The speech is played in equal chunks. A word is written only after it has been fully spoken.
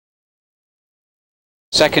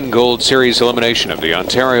Second Gold Series elimination of the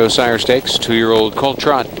Ontario Sire Stakes, 2-year-old colt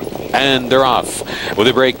Trot, and they're off. With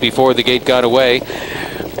a break before the gate got away,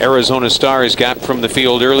 Arizona Star is gapped from the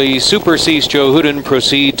field early. Super Cease Joe Hooden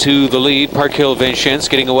proceed to the lead. Park Hill Vincennes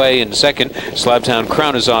getting away in second. Slabtown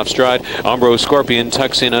Crown is off stride. ARMBRO Scorpion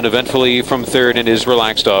tucks in uneventfully from third and is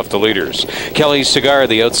relaxed off the leaders. Kelly's Cigar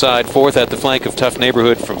the outside fourth at the flank of Tough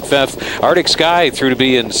Neighborhood from fifth. Arctic Sky through to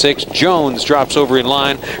be in sixth. Jones drops over in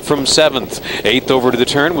line from seventh. Eighth over to the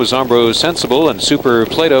turn was ARMBRO Sensible, and Super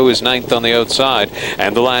Plato is ninth on the outside.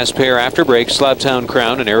 And the last pair after break, Slabtown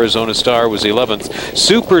Crown and Arizona Star was 11th.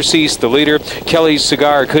 Super Cease the leader. Kelly's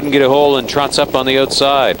Cigar couldn't get a hole and trots up on the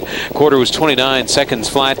outside. Quarter was 29 seconds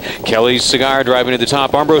flat. Kelly's Cigar driving to the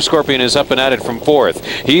top. ARMBRO Scorpion is up and at it from fourth.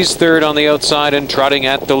 He's third on the outside and trotting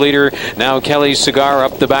at the leader. Now Kelly's Cigar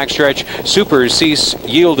up the backstretch. Super Cease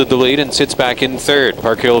yielded the lead and sits back in third.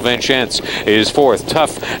 Park Hill Vincennes is fourth.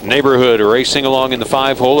 Tough Neighborhood racing along in the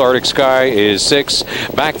 5-hole. Arctic Sky is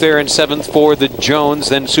sixth. Back there in seventh for the Jones.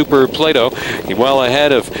 Then Super Plato well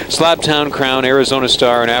ahead of Slabtown Crown, Arizona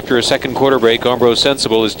Star, and after a second quarter break, ARMBRO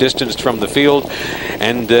Sensible is distanced from the field,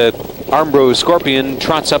 and ARMBRO Scorpion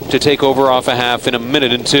trots up to take over off a half in a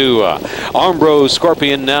minute and two. ARMBRO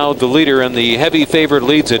Scorpion now the leader, and the heavy favorite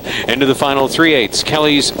leads it into the final 3/8.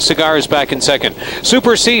 Kelly's Cigar is back in second.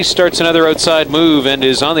 Super Cease starts another outside move and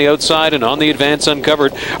is on the outside and on the advance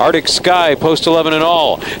uncovered. Arctic Sky, post 11 and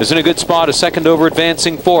all, is in a good spot, a second over,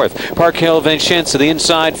 advancing fourth. Park Hill Vincennes to the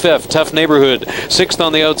inside fifth. Tough Neighborhood sixth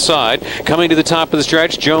on the outside. Coming to the top of the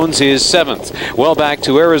stretch, Jones is seventh. Well back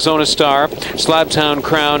to Arizona Star, Slabtown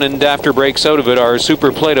Crown, and after breaks out of it are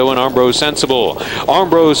Super Plato and ARMBRO Sensible.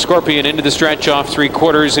 ARMBRO Scorpion into the stretch off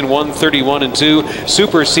 3/4 in 1:31 and 2.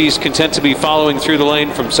 Super Cease content to be following through the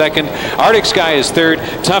lane from second. Arctic Sky is third.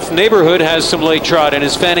 Tough Neighborhood has some late trot and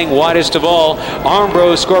is fanning widest of all.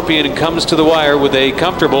 ARMBRO Scorpion comes to the wire with a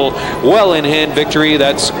comfortable, well-in-hand victory.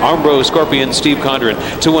 That's ARMBRO Scorpion Steve Condren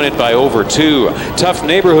to win it by over 2. Tough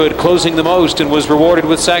Neighborhood closing the most and was rewarded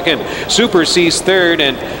with second. Super Cease third,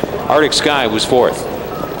 and Arctic Sky was fourth.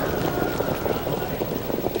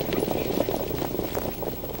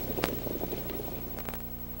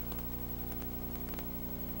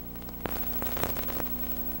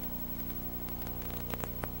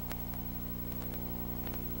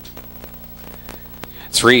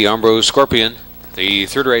 Three, ARMBRO Scorpion, the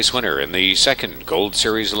third race winner in the second Gold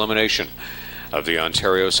Series elimination of the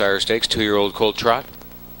Ontario Sire Stakes, 2-year-old colt Trot.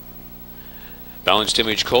 Balanced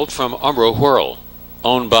image colt from ARMBRO Whirl,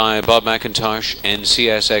 owned by Bob McIntosh and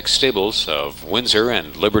CSX Stables of Windsor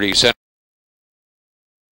and Liberty Center.